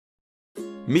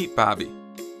Meet Bobby.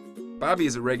 Bobby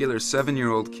is a regular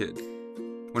 7-year-old kid.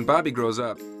 When Bobby grows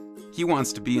up, he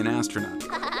wants to be an astronaut,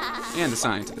 and a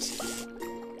scientist,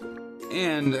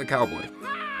 and a cowboy.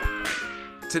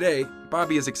 Today,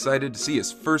 Bobby is excited to see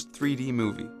his first 3D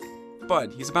movie,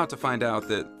 but he's about to find out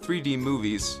that 3D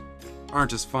movies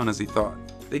aren't as fun as he thought.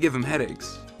 They give him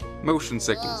headaches, motion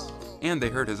sickness, and they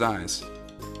hurt his eyes.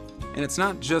 And it's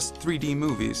not just 3D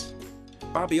movies.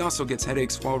 Bobby also gets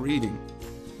headaches while reading,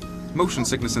 motion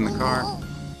sickness in the car,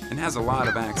 and has a lot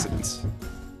of accidents.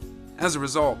 As a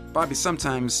result, Bobby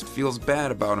sometimes feels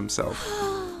bad about himself.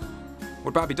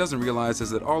 What Bobby doesn't realize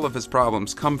is that all of his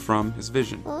problems come from his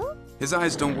vision. His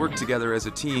eyes don't work together as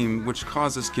a team, which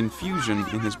causes confusion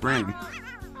in his brain.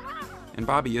 And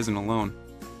Bobby isn't alone.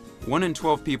 1 in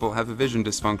 12 people have a vision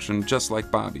dysfunction just like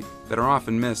Bobby, that are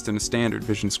often missed in a standard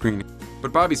vision screening.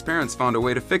 But Bobby's parents found a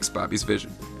way to fix Bobby's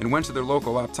vision, and went to their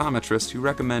local optometrist who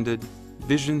recommended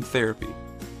vision therapy.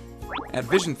 At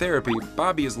vision therapy,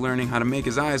 Bobby is learning how to make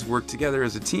his eyes work together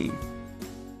as a team.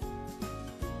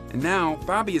 And now,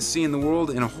 Bobby is seeing the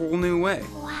world in a whole new way.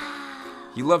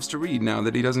 He loves to read now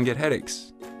that he doesn't get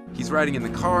headaches. He's riding in the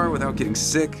car without getting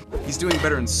sick. He's doing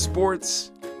better in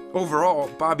sports. Overall,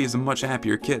 Bobby is a much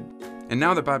happier kid. And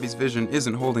now that Bobby's vision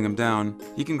isn't holding him down,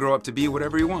 he can grow up to be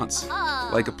whatever he wants.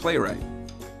 Like a playwright,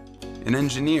 an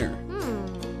engineer,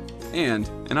 and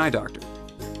an eye doctor.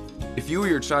 If you or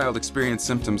your child experience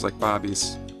symptoms like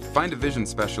Bobby's, find a vision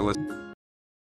specialist.